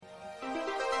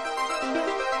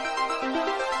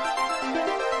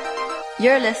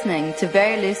You're listening to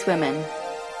Very Loose Women.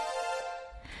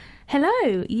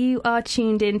 Hello, you are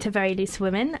tuned in to Very Loose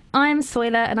Women. I'm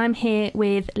Soila and I'm here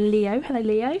with Leo. Hello,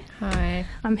 Leo. Hi.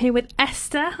 I'm here with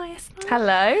Esther. Hi, Esther.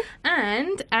 Hello.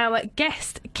 And our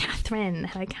guest, Catherine.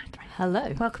 Hello, Catherine.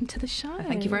 Hello. Welcome to the show.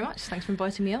 Thank you very much. Thanks for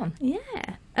inviting me on.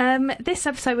 Yeah. This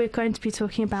episode we're going to be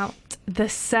talking about the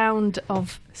sound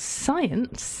of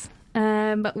science,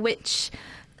 which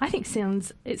I think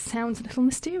sounds a little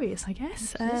mysterious, I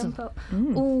guess. But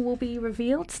all will be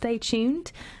revealed. Stay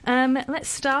tuned. Let's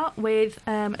start with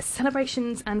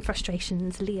celebrations and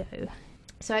frustrations. Leo.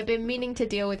 So I've been meaning to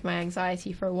deal with my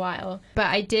anxiety for a while, but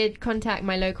I did contact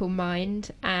my local Mind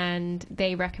and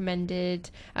they recommended...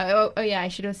 I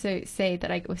should also say that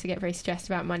I also get very stressed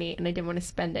about money and I didn't want to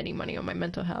spend any money on my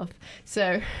mental health.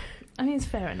 So... I mean, it's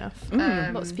fair enough.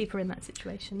 Lots of people are in that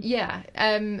situation. Yeah,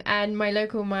 and my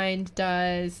local Mind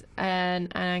does an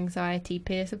anxiety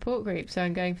peer support group, so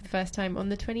I'm going for the first time on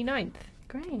the 29th.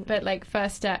 Great. But like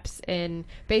first steps in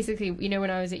basically, you know, when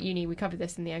I was at uni, we covered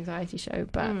this in the anxiety show,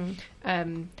 but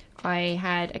I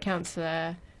had a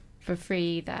counsellor for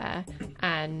free there,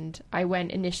 and I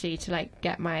went initially to like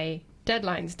get my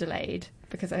deadlines delayed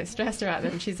because I was stressed about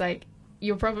them. She's like,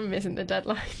 your problem isn't the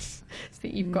deadlines, it's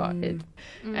that you've got it.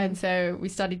 And so we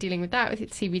started dealing with that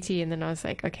with CBT, and then I was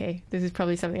like, okay, this is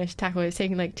probably something I should tackle. It's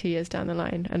taken like 2 years down the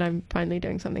line, and I'm finally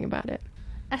doing something about it.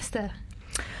 Esther.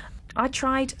 I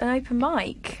tried an open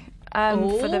mic,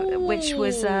 which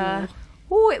was that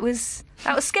was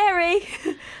scary.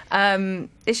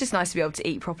 It's just nice to be able to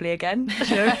eat properly again.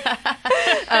 You know?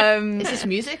 Is this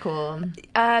music or?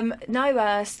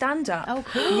 No, stand up. Oh,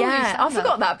 cool. Yeah, I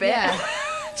forgot that bit. Yeah.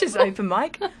 Just open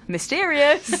mic,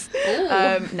 mysterious.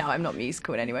 No, I'm not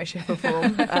musical in any way, shape or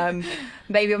form.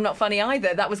 Maybe I'm not funny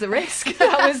either. That was the risk.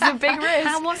 That was the big risk.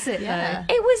 How was it though?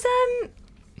 It was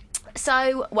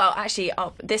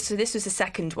this was the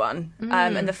second one,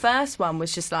 and the first one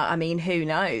was just like, I mean, who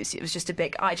knows? It was just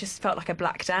I just felt like I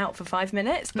blacked out for 5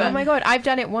 minutes. But oh my god, I've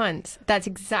done it once. That's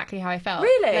exactly how I felt.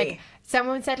 Really? Like,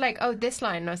 someone said like, oh, this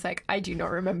line, and I was like, I do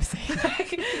not remember saying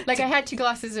that. Like I had 2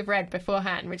 glasses of red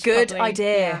beforehand, which good probably,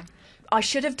 idea. Yeah. I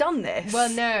should have done this. Well,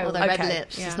 no. Well, they're red Okay.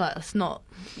 lips. Yeah. It's not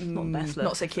the best look.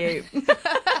 Not so cute.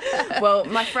 Well,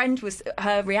 my friend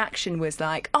her reaction was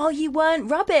like, oh, you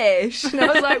weren't rubbish. And I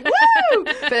was like, woo!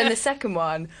 But then the second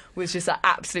one was just like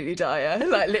absolutely dire.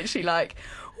 Like literally like,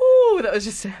 ooh, that was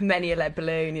just many a lead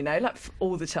balloon, you know, like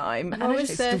all the time. What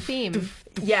was the theme?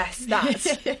 Yes,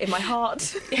 that's in my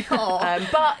heart.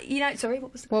 But, you know, sorry,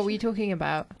 what was the What were you talking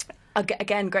about?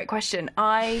 Again, great question.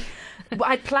 I'd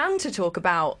planned to talk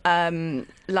about,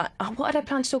 what did I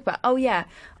plan to talk about? Oh, yeah.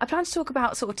 I planned to talk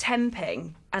about sort of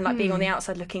temping and like being on the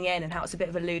outside looking in and how it's a bit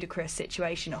of a ludicrous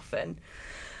situation often.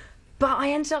 But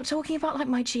I ended up talking about like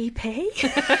my GP.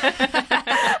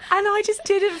 And I just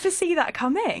didn't foresee that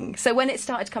coming. So when it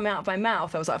started coming out of my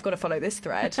mouth, I was like, I've got to follow this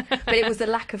thread. But it was the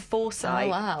lack of foresight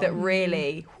that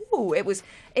really, it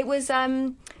was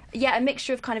a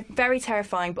mixture of kind of very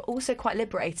terrifying, but also quite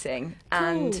liberating.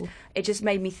 And it just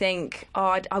made me think,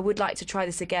 I would like to try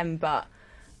this again, but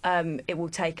it will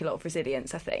take a lot of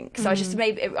resilience, I think. So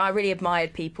I really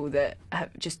admired people that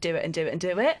just do it and do it and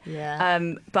do it. Yeah.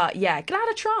 But yeah, glad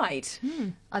I tried.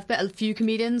 I've met a few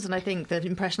comedians, and I think the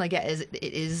impression I get is it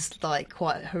is like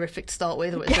quite horrific to start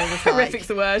with. Or it's almost like, Horrific's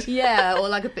the word. Yeah, or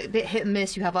like a bit hit and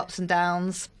miss. You have ups and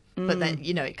downs. But then,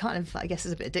 you know, it kind of, I guess,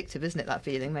 is a bit addictive, isn't it, that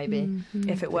feeling, maybe?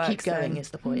 If it works, keep going then. is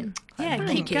the point. Yeah,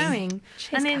 keep going.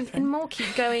 Cheers, and Catherine. in more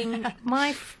keep going,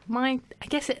 my I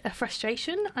guess a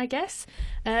frustration, is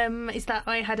that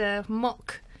I had a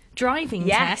mock driving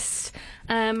test,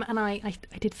 and I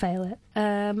did fail it.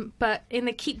 But in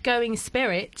the keep going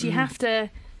spirit, you have to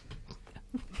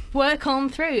work on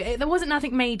through. There wasn't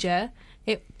nothing major.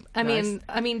 I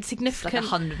mean, significant.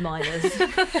 Like 100 minors.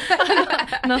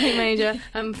 Nothing major.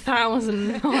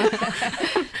 1,000.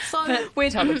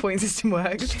 Weird how the point system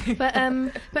works. But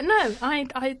no,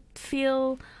 I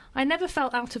feel I never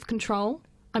felt out of control.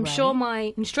 I'm sure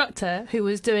my instructor, who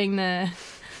was doing the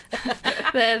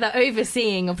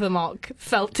overseeing of the mock,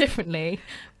 felt differently.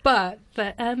 But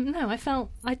no, I feel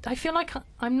like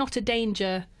I'm not a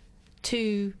danger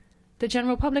to the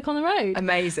general public on the road.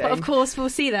 Amazing. But of course, we'll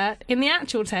see that in the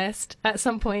actual test at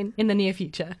some point in the near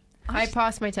future. I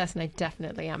passed my test and I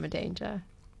definitely am a danger.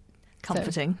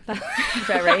 Comforting.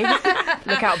 Very.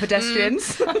 Look out,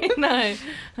 pedestrians. I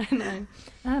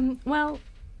know. Well,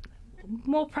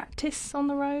 more practice on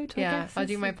the road. I Yeah, guess, I'll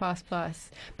do my Pass Plus.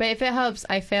 But if it helps,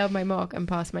 I failed my mock and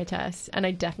passed my test, and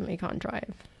I definitely can't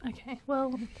drive. Okay,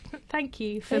 well, thank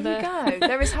you for There you go.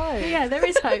 There is hope. Yeah, there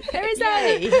is hope. There is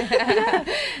hope.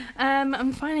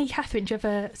 And finally, Catherine, do you have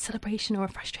a celebration or a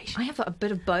frustration? I have a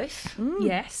bit of both.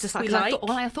 Yes, Just like, we 'cause like.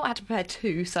 I thought I had to prepare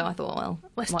two, so I thought, well,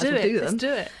 Let's might do as well it. do them. Let's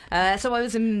do it. So I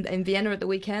was in Vienna at the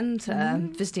weekend,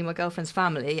 visiting my girlfriend's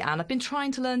family, and I've been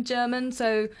trying to learn German,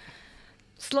 so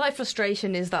slight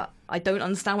frustration is that I don't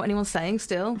understand what anyone's saying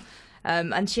still.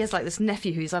 And she has like this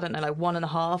nephew who's, I don't know, like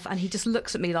 1.5, and he just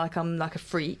looks at me like I'm like a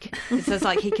freak. It says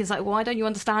like, he's like, why don't you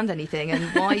understand anything, and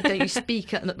why don't you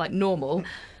speak like normal?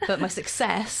 But my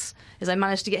success is I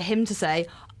managed to get him to say,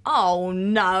 oh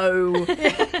no.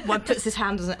 One puts his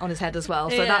hand on his head as well,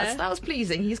 so Yeah. that was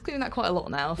pleasing. He's doing that quite a lot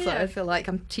now, so I feel like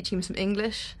I'm teaching him some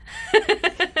English.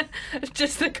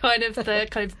 Just the kind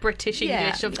of British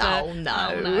English of the. Oh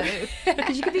no.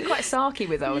 Because you could be quite sarky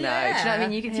with "oh no." Do you know what I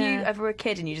mean? If you Yeah. ever were a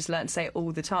kid and you just learned to say it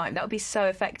all the time, that would be so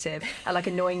effective at like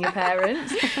annoying your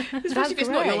parents. Especially if it's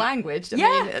not your language. I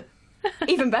Yeah. mean,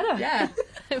 Even better. yeah.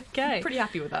 There we go. Pretty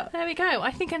happy with that. There we go.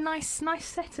 I think a nice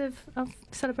set of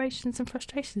celebrations and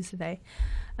frustrations today.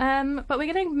 But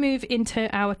we're going to move into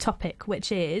our topic,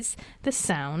 which is the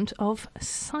sound of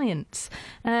science.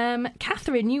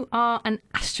 Catherine, you are an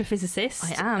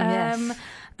astrophysicist. I am, yes.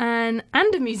 And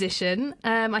a musician.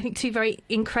 I think two very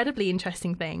incredibly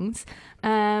interesting things.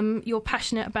 You're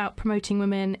passionate about promoting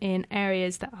women in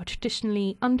areas that are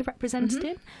traditionally underrepresented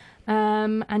in.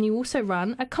 And you also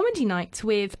run a comedy night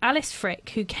with Alice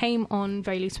Frick, who came on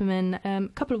Very Loose Women a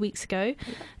couple of weeks ago.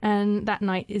 And that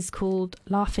night is called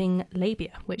Laughing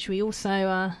Labia, which we also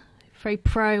are very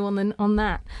pro on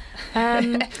that.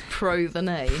 Pro the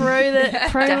name. Pro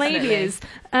Definitely. labias.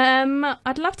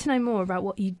 I'd love to know more about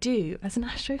what you do as an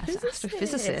astrophysicist.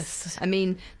 Astrophysicist. I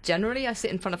mean, generally I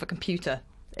sit in front of a computer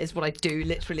is what I do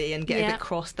literally, and get a Yeah. bit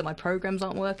cross that my programs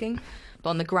aren't working.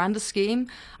 But on the grander scheme,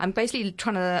 I'm basically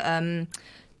trying to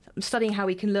I'm studying how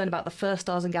we can learn about the first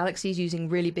stars and galaxies using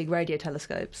really big radio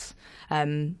telescopes.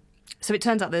 So it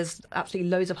turns out there's absolutely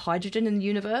loads of hydrogen in the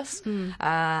universe,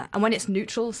 and when it's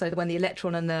neutral, so when the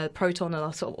electron and the proton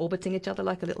are sort of orbiting each other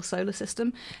like a little solar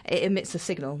system, it emits a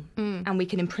signal, and we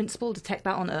can, in principle, detect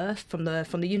that on Earth from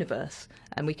the universe,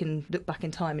 and we can look back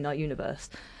in time in our universe.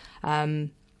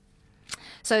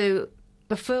 So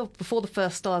before the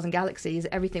first stars and galaxies,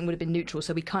 everything would have been neutral,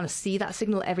 so we kind of see that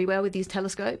signal everywhere with these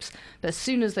telescopes. But as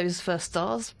soon as those first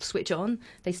stars switch on,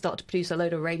 they start to produce a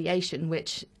load of radiation,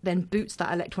 which then boots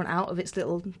that electron out of its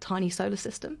little tiny solar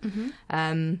system.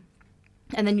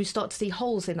 And then you start to see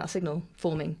holes in that signal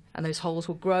forming, and those holes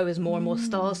will grow as more and more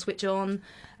stars switch on,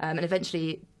 and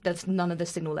eventually there's none of the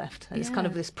signal left. And it's kind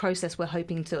of this process we're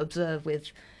hoping to observe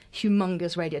with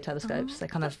humongous radio telescopes. They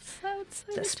kind of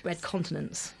that spread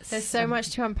continents. There's so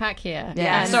much to unpack here.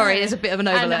 Yeah, And- sorry, it's a bit of an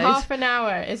overload. And half an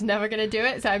hour is never going to do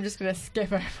it, so I'm just going to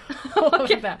skip over all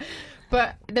of that.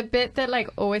 But the bit that like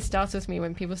always startles me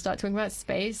when people start talking about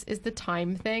space is the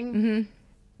time thing.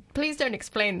 Please don't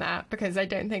explain that, because I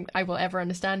don't think I will ever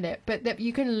understand it. But that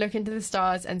you can look into the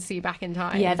stars and see back in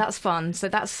time. Yeah, that's fun. So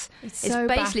it's so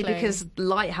basically baffling. because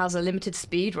light has a limited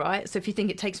speed, right? So if you think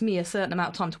it takes me a certain amount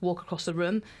of time to walk across the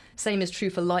room, same is true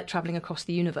for light travelling across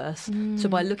the universe. So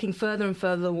by looking further and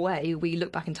further away, we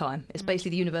look back in time. It's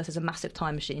basically the universe is a massive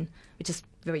time machine, which is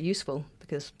very useful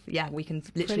because, we can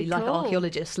literally, Pretty like cool.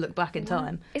 archaeologists, look back in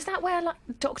time. Is that where like,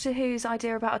 Doctor Who's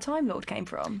idea about a Time Lord came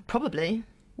from? Probably.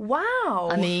 Wow.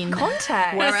 I mean,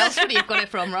 context. Where else would he have got it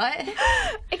from, right?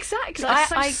 Exactly.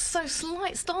 So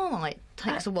slight starlight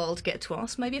takes a while to get to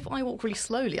us. Maybe if I walk really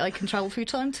slowly, I can travel through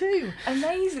time too.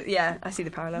 Amazing. Yeah, I see the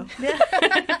parallel.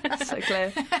 So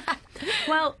clear.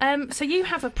 Well, so you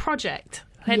have a project,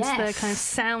 hence the Yes. kind of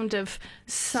sound of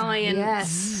science,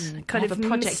 Yes. kind I have of a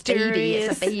project baby. It's a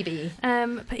mysterious. baby.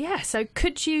 But yeah, so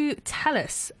could you tell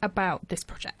us about this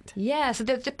project? Yeah, so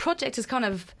the project is kind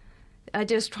of, I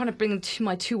just trying to bring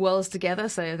my two worlds together,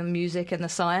 so the music and the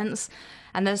science.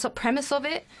 And the sort of premise of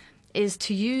it is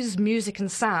to use music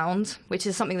and sound, which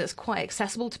is something that's quite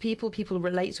accessible to people. People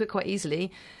relate to it quite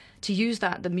easily. To use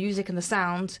the music and the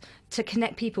sound, to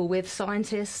connect people with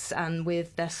scientists and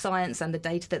with their science and the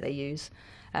data that they use.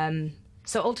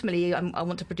 So ultimately, I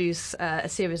want to produce a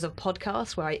series of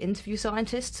podcasts where I interview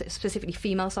scientists, specifically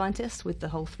female scientists, with the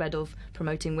whole thread of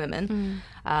promoting women,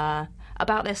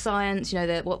 about their science,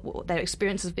 what their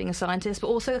experiences of being a scientist, but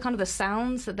also kind of the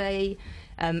sounds that they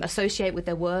associate with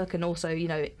their work, and also,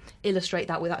 illustrate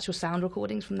that with actual sound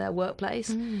recordings from their workplace.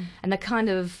 And the kind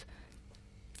of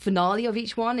finale of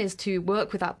each one is to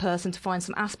work with that person to find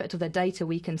some aspect of their data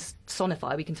we can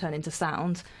sonify, we can turn into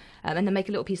sound, and then make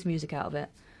a little piece of music out of it.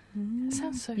 That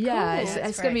sounds so Yeah, cool. it's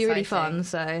going to to be really exciting. fun.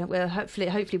 So we're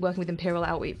hopefully working with Imperial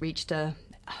Outreach to,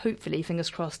 hopefully, fingers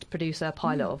crossed, produce a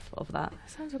pilot of that.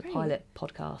 Sounds great. Pilot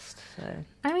podcast. So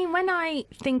I mean, when I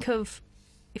think of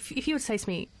if you would say to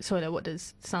me, Soila, what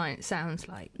does science sounds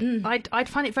like? I'd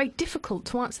find it very difficult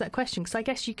to answer that question, because I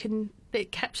guess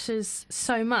it captures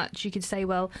so much. You could say,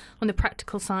 well, on the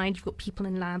practical side, you've got people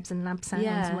in labs and lab sounds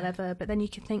and whatever, but then you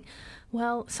could think,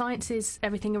 well, science is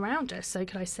everything around us. So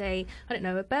could I say, I don't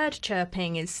know, a bird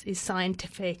chirping is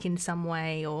scientific in some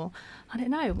way, or I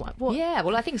don't know what? Yeah,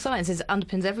 well, I think science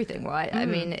underpins everything, right? I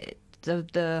mean,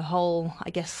 the whole, I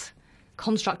guess,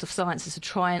 construct of science is to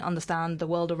try and understand the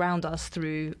world around us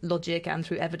through logic and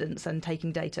through evidence and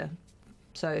taking data.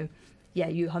 So, yeah,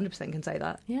 you 100% can say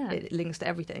that. Yeah. It links to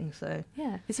everything, so...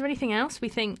 Yeah. Is there anything else we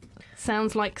think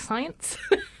sounds like science?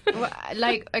 Well,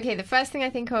 like, okay, the first thing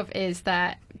I think of is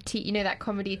that, you know, that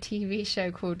comedy TV show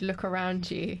called Look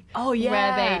Around You? Oh, yeah.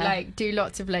 Where they, like, do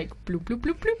lots of, like, bloop, bloop,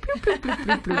 bloop, bloop, bloop, bloop,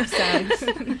 bloop, bloop, bloop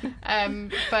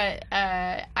sounds. But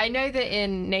I know that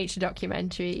in nature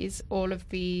documentaries, all of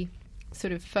the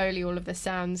sort of Foley, all of the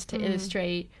sounds to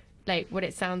illustrate, like, what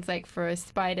it sounds like for a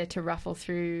spider to ruffle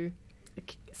through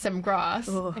some grass.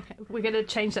 Okay, we're going to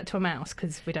change that to a mouse,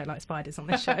 because we don't like spiders on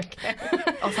this show.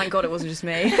 Oh, thank God it wasn't just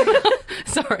me.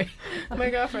 Sorry. My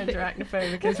girlfriend's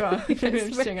arachnophobic as well.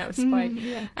 String up a spike.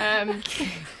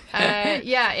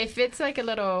 If it's like a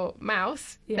little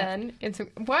mouse, then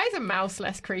why is a mouse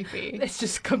less creepy? It's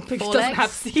just completely Four doesn't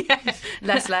legs? have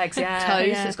Less legs, yeah. Toes,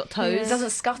 Yeah. it's got toes. It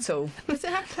doesn't scuttle. Does it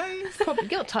have toes? Probably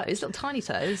got toes, little tiny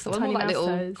toes. Well, Tiny more like mouse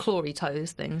little toes. clawy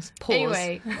toes things. Paws.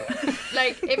 Anyway,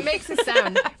 like, it makes a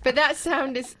sound, but that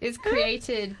sound is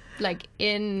created like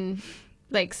in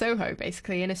like Soho,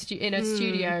 basically in a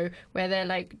studio where they're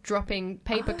like dropping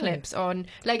paper clips on,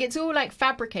 like, it's all like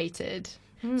fabricated.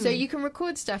 So you can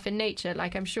record stuff in nature.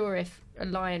 Like, I'm sure if a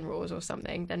lion roars or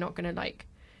something, they're not going to like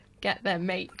get their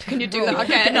mate. Can you do that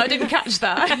again? I didn't catch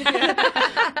that.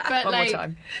 But One like, more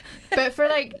time. but for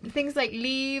like things like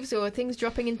leaves or things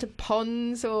dropping into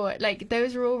ponds, or like,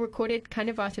 those are all recorded kind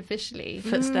of artificially.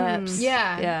 Footsteps.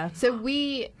 Yeah. So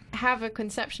we have a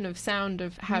conception of sound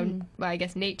of how, well, I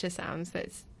guess nature sounds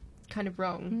that's kind of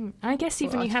wrong. I guess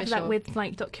even Or you have that artificial. with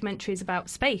like documentaries about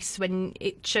space, when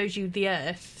it shows you the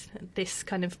Earth, this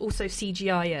kind of also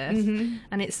CGI Earth,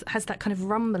 and it has that kind of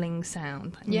rumbling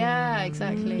sound. Yeah,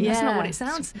 exactly. That's not what it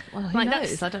sounds Well, who like.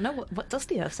 knows? I don't know what does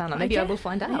the Earth sound like. Maybe I will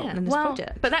find out in this well,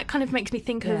 project. but that kind of makes me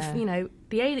think Yeah. of, you know,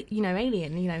 the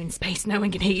alien, you know, in space no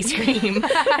one can hear you scream.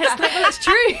 It's like, well, it's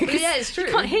true. 'cause Yeah, it's true.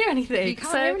 You can't hear anything. You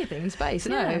can't hear anything in space,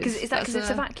 no. Yeah. Because it's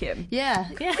a vacuum? Yeah.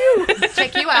 Yeah.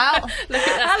 Check you out.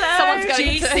 Hello. Someone's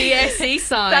going to... GCSE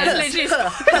science. That's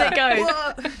literally as it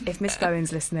goes. If Miss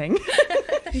Bowen's listening,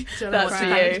 that's for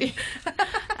you.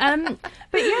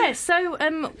 But yeah, so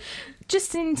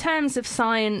just in terms of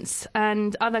science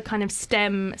and other kind of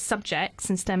STEM subjects,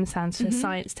 and STEM stands for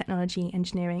science, technology,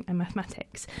 engineering and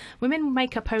mathematics, women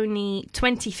make up only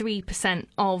 23%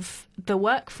 of the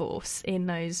workforce in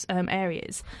those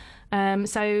areas.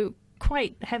 So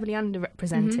quite heavily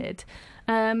underrepresented.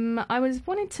 I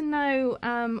wanted to know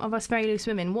of us Very Loose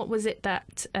Women, what was it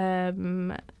that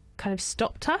kind of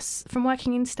stopped us from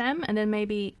working in STEM? And then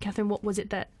maybe, Catherine, what was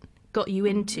it that got you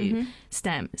into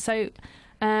STEM? So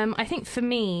I think for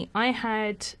me, I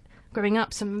had, growing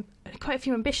up, quite a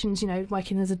few ambitions, you know,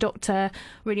 working as a doctor,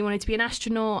 really wanted to be an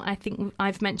astronaut. I think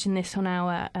I've mentioned this on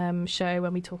our show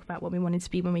when we talk about what we wanted to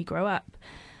be when we grow up.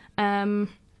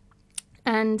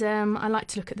 And I like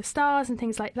to look at the stars and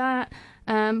things like that.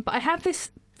 But I have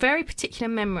this very particular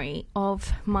memory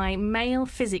of my male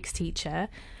physics teacher,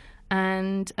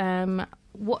 and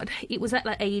what it was at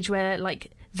that age where,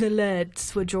 like, the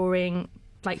lads were drawing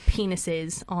like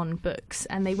penises on books,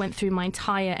 and they went through my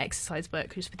entire exercise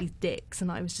book just with these dicks,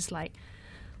 and I was just like,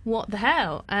 what the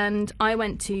hell? And I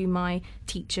went to my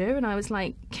teacher and I was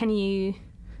like, what are you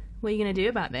going to do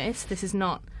about this? This is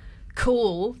not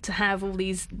cool to have all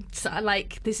these,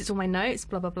 like, this is all my notes,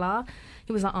 blah blah blah.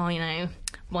 He was like, oh, you know,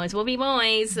 boys will be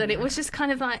boys, and it was just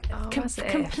kind of like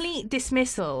complete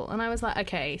dismissal. And I was like,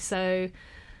 okay, so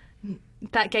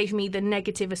that gave me the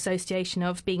negative association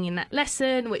of being in that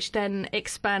lesson, which then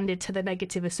expanded to the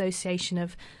negative association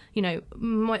of, you know,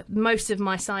 most of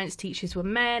my science teachers were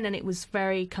men, and it was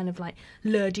very kind of like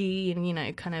lurdy and, you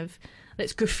know, kind of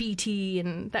let's graffiti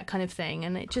and that kind of thing,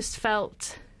 and it just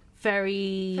felt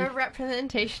very... For a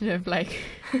representation of, like,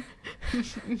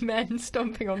 men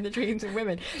stomping on the dreams of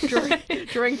women,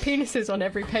 drawing penises on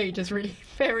every page is really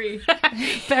very...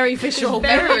 very visual.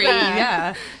 Very,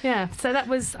 yeah. Yeah, so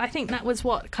I think that was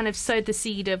what kind of sowed the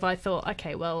seed of, I thought,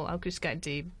 okay, well, I'll just go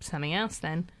do something else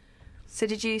then. So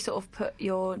did you sort of put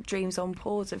your dreams on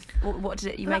pause? What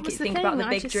did it make was you the think thing. about the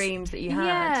big dreams that you had?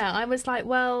 Yeah, I was like,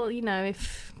 well, you know,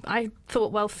 if I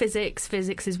thought, well, physics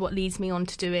is what leads me on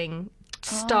to doing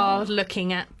star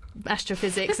looking at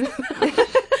astrophysics.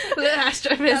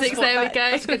 astrophysics. There we go.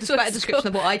 That's a good better description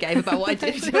of what I gave about what I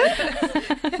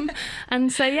did.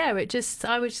 And so I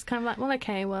was just kind of like, well,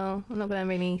 okay, well, I'm not going to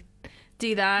really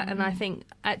do that. And I think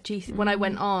at when I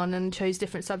went on and chose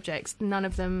different subjects, none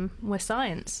of them were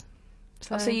science.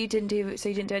 So you didn't do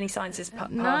any sciences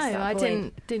past No, that I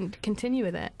point? didn't continue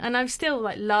with it. And I still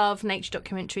love nature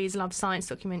documentaries, love science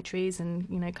documentaries, and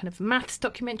kind of maths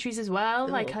documentaries as well.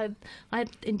 Ooh. Like I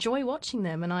enjoy watching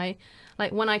them, and I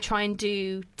when I try and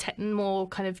do more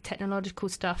kind of technological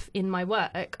stuff in my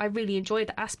work, I really enjoy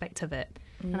the aspect of it.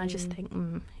 And I just think,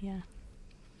 yeah.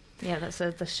 Yeah, that's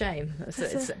the shame.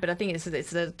 But I think it's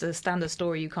the standard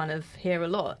story you kind of hear a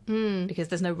lot because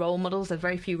there's no role models. There's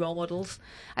very few role models.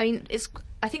 I mean,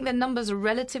 I think their numbers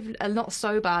are not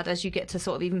so bad as you get to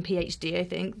sort of even PhD. I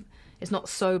think it's not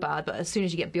so bad, but as soon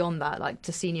as you get beyond that, like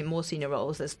to more senior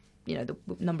roles, there's the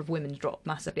number of women drop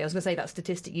massively. I was going to say that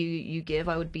statistic you give.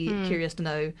 I would be curious to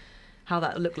know how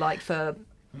that looked like for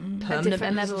permanent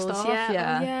members of staff.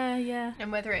 Yeah.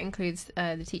 And whether it includes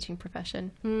the teaching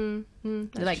profession,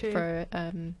 That's true. for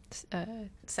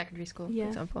secondary school, for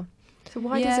example. So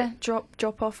why does it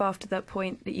drop off after that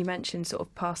point that you mentioned, sort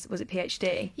of past, was it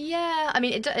PhD? Yeah, I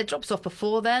mean, it drops off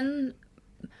before then,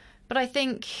 but I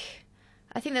think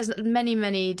there's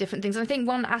many different things. I think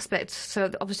one aspect, so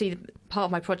obviously part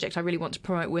of my project, I really want to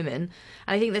promote women.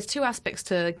 And I think there's two aspects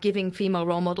to giving female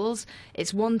role models.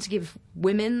 It's one, to give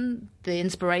women the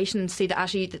inspiration and see that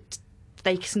actually that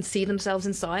they can see themselves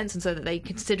in science and so that they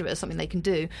consider it as something they can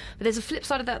do. But there's a flip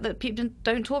side of that people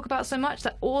don't talk about so much,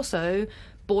 that also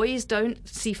boys don't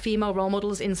see female role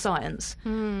models in science.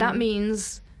 That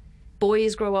means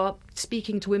boys grow up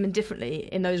speaking to women differently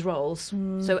in those roles.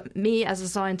 So me as a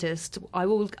scientist, I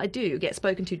do get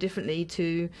spoken to differently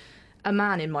to a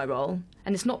man in my role,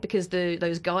 and it's not because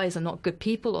those guys are not good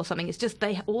people or something. It's just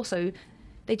they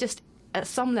just at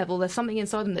some level there's something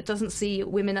inside them that doesn't see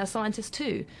women as scientists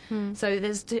too. So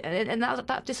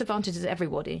that disadvantages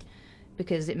everybody,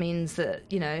 because it means that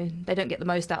they don't get the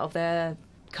most out of their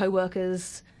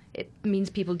co-workers. It means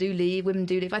people do leave, women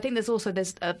do leave. I think there's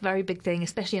a very big thing,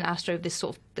 especially in astro, this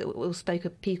sort of they will speak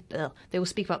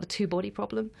about the two-body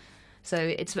problem. So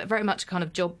it's very much a kind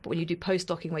of job when you do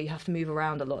postdocing where you have to move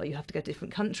around a lot. You have to go to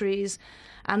different countries,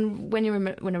 and when you're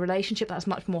in a relationship, that's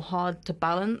much more hard to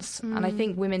balance. And I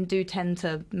think women do tend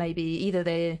to maybe either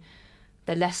they're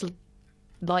less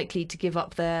likely to give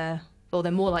up or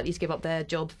they're more likely to give up their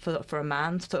job for a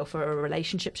man, sort of for a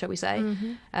relationship, shall we say?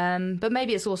 But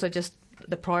maybe it's also just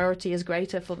the priority is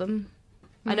greater for them.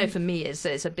 I know for me it's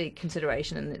a big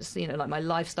consideration, and it's like my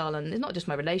lifestyle, and it's not just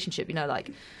my relationship,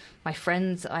 like my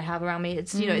friends I have around me.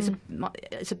 It's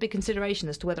it's a big consideration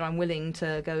as to whether I'm willing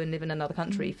to go and live in another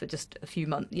country for just a few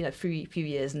months, few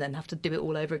years, and then have to do it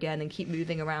all over again and keep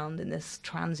moving around in this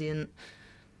transient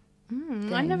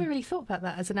thing. I never really thought about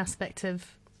that as an aspect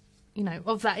of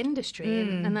of that industry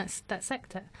and that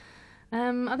sector.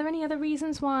 Are there any other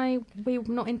reasons why we're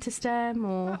not into STEM?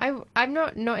 Or I'm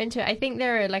not into it. I think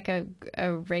there are like a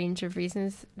range of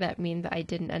reasons that mean that I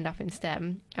didn't end up in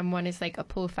STEM, and one is like a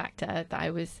pull factor, that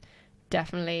I was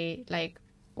definitely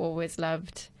always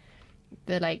loved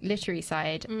the literary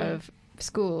side of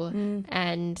school,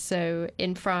 and so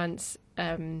in France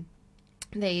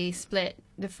they split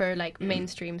for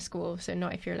mainstream school, so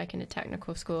not if you're in a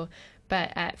technical school,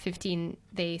 but at 15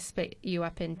 they split you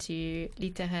up into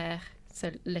littéraire, so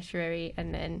literary,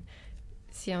 and then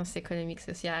sciences économiques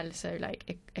sociales, so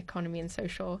economy and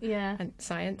social and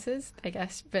sciences, I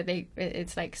guess, but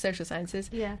it's social sciences,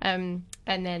 and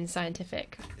then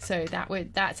scientific. So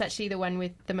that's actually the one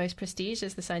with the most prestige,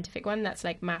 is the scientific one. That's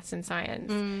maths and science,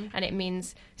 and it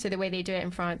means, so the way they do it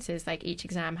in France is each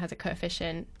exam has a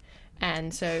coefficient,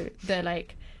 and so the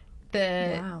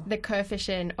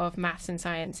coefficient of maths and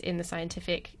science in the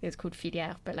scientific is called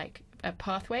filière, but a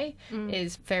pathway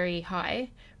is very high,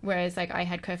 whereas I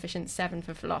had coefficient 7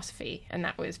 for philosophy, and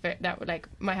that was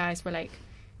my highest were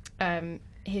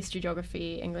history,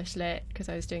 geography, English lit, because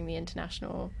I was doing the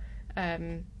international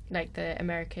the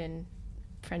American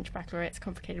French baccalaureate. It's a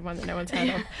complicated one that no one's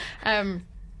heard of.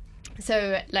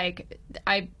 So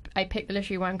I picked the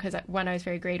literary one because one, I was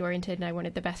very grade oriented and I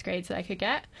wanted the best grades that I could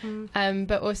get,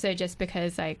 but also just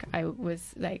because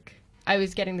I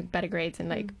was getting the better grades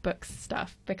in books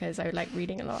stuff, because I like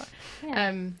reading a lot.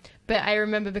 But I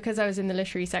remember, because I was in the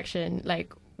literary section,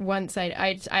 once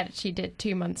I actually did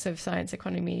 2 months of science,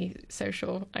 economy,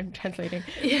 social, I'm translating,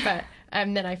 but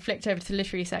then I flicked over to the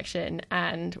literary section,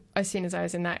 and as soon as I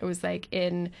was in that, it was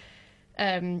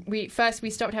we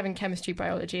stopped having chemistry,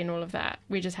 biology and all of that.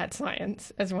 We just had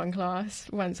science as one class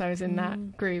once I was in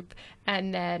that group,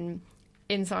 and then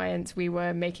in science we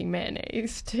were making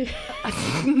mayonnaise too.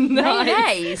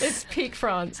 Mayonnaise? It's peak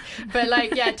France. But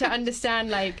like, yeah, to understand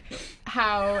like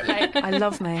how like I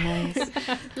love mayonnaise.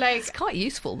 like It's quite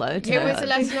useful though. To it know was a that.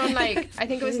 lesson on like I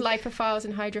think it was lipophiles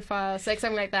and hydrophiles, like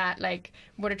something like that, like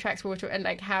what attracts water and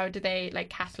like how do they like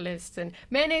catalysts, and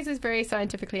mayonnaise is very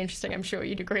scientifically interesting. I'm sure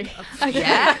you'd agree.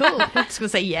 Yeah, cool. I'm just gonna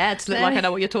say yeah to look like I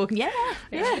know what you're talking. Yeah.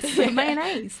 Yes,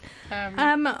 mayonnaise.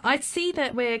 I see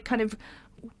that we're kind of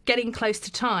getting close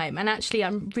to time, and actually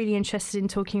I'm really interested in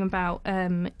talking about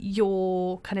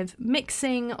your kind of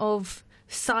mixing of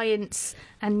science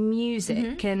and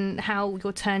music and how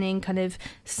you're turning kind of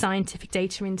scientific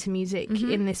data into music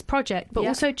in this project, but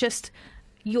also just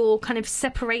your kind of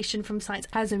separation from science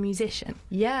as a musician.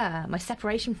 Yeah, my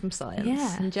separation from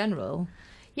science in general.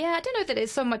 Yeah, I don't know that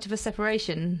it's so much of a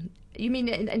separation. You mean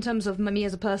in terms of me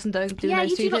as a person doing those two things? Yeah,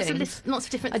 you do lots of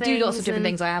different things. I do lots of different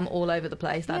things. I am all over the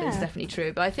place. That is definitely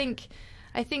true. But I think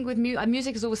with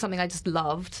music is always something I just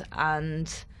loved,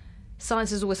 and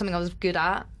science is always something I was good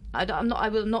at. I'm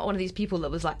not one of these people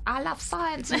that was like, I love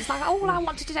science, and it's like all I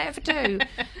wanted to ever do.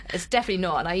 It's definitely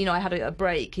not. And I had a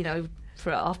break,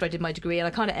 for after I did my degree, and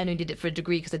I kind of only did it for a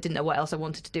degree because I didn't know what else I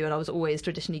wanted to do, and I was always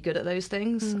traditionally good at those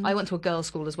things. I went to a girls'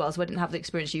 school as well, so I didn't have the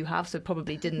experience you have, so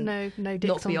probably didn't no dicks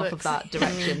knock me on off books. of that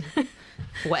direction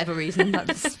for whatever reason. No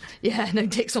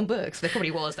dicks on books. There probably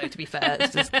was, though, to be fair.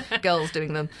 It's just girls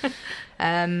doing them.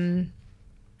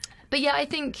 But yeah, I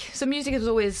think so. Music has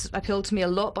always appealed to me a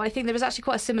lot, but I think there is actually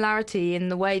quite a similarity in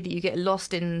the way that you get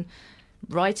lost in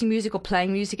writing music or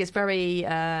playing music. It's very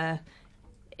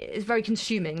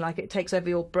consuming. Like, it takes over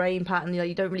your brain pattern.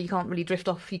 You can't really drift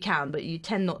off. You can, but you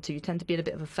tend not to. You tend to be in a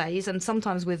bit of a phase. And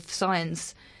sometimes with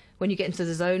science, when you get into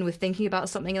the zone with thinking about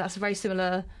something, that's a very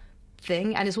similar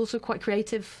thing. And it's also quite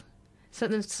creative.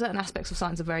 Certain aspects of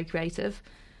science are very creative.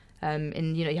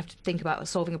 You have to think about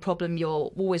solving a problem.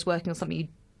 You're always working on something you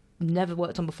never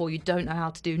worked on before. You don't know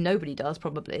how to do. Nobody does,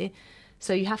 probably.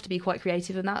 So you have to be quite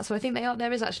creative in that. So I think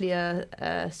there is actually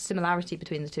a similarity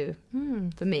between the two,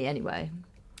 for me anyway.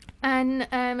 And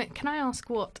can I ask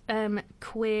what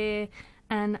Queer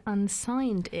and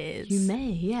Unsigned is? You may,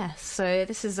 yes. So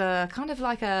this is a kind of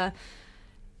like a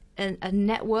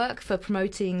network for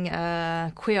promoting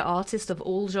queer artists of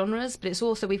all genres, but it's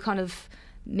also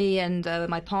me and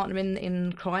my partner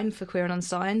in crime for Queer and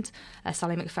Unsigned,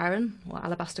 Sally McFerrin, or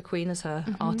Alabaster Queen as her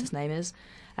artist name is.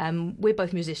 We're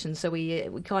both musicians, so we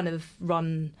kind of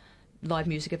run live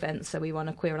music events. So we run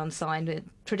a Queer and Unsigned.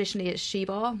 Traditionally it's She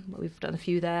Bar, we've done a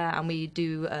few there, and we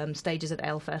do stages at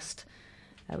Alefest,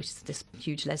 which is this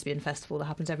huge lesbian festival that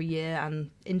happens every year, and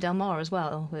in Del Mar as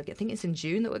well. I think it's in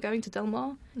June that we're going to Del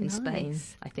Mar in Spain.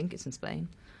 I think it's in Spain.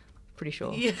 Pretty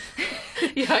sure. Yeah.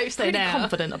 You hope so. Pretty now.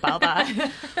 confident about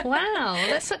that. Wow,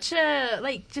 that's such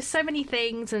just so many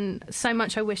things, and so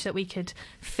much I wish that we could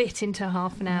fit into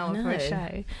half an hour for a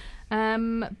show.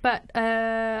 But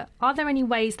are there any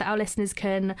ways that our listeners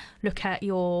can look at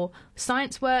your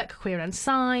science work, Queer and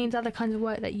Unsigned, other kinds of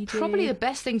work that you do? Probably the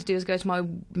best thing to do is go to my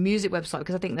music website,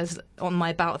 because I think there's on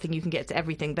my About thing you can get to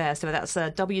everything there. So that's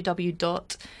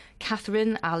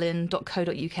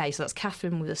www.catherineallin.co.uk. So that's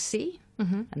Catherine with a C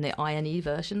and the INE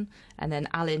version, and then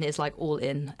Allin is like all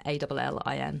in,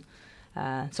 ALLIN.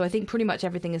 So I think pretty much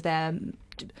everything is there.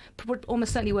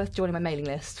 Almost certainly worth joining my mailing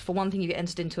list. For one thing, you get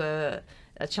entered into a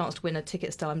chance to win a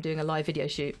ticket style. I'm doing a live video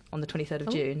shoot on the 23rd of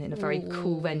June in a very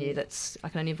cool venue that's I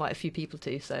can only invite a few people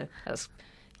to, so that's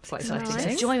quite exciting. Nice.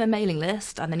 So join my mailing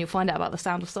list, and then you'll find out about the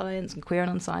Sound of Science and Queer and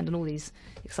Unsigned and all these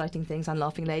exciting things, and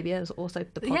Laughing Labia. There's also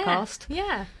the podcast.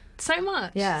 Yeah. So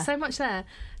much. Yeah. So much there.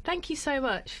 Thank you so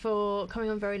much for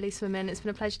coming on Very Loose Women. It's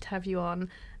been a pleasure to have you on.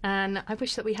 And I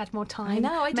wish that we had more time. I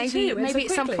know, I do too. Maybe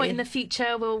at some point in the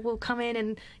future we'll come in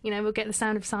and we'll get the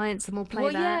Sound of Science and we'll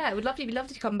play that. Yeah, it would be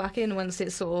lovely to come back in once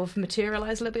it's sort of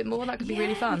materialised a little bit more. That could be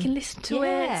really fun. We can listen to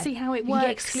it, see how it works.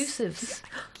 Get exclusives.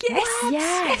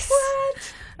 Yes.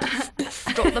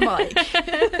 Drop the mic.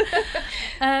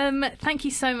 Thank you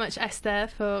so much, Esther,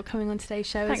 for coming on today's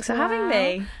show. Thanks as for having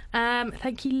me.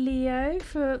 Thank you, Leo,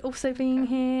 for also being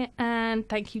here, and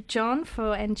thank you, John,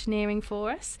 for engineering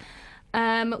for us.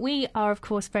 We are, of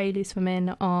course, Very Loose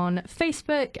Women on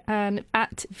Facebook and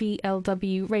at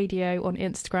VLW Radio on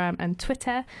Instagram and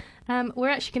Twitter. We're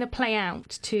actually going to play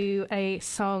out to a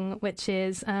song which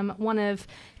is one of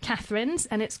Catherine's,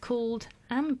 and it's called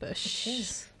Ambush. It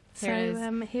is. So Here it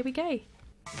is. Here we go.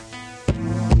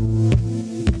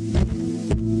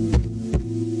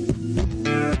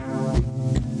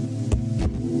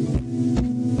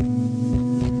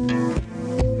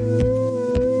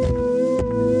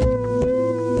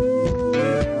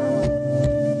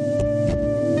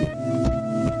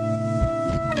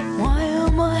 While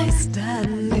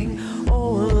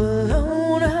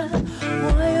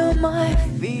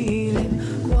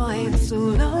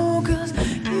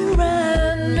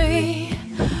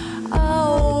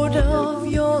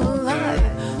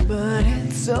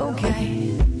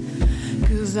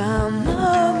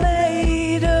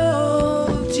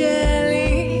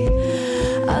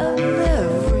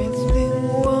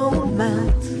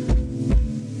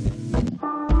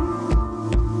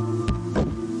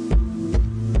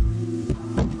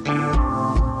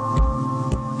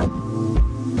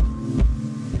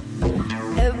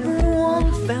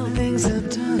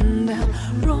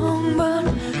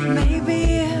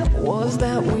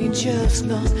just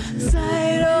not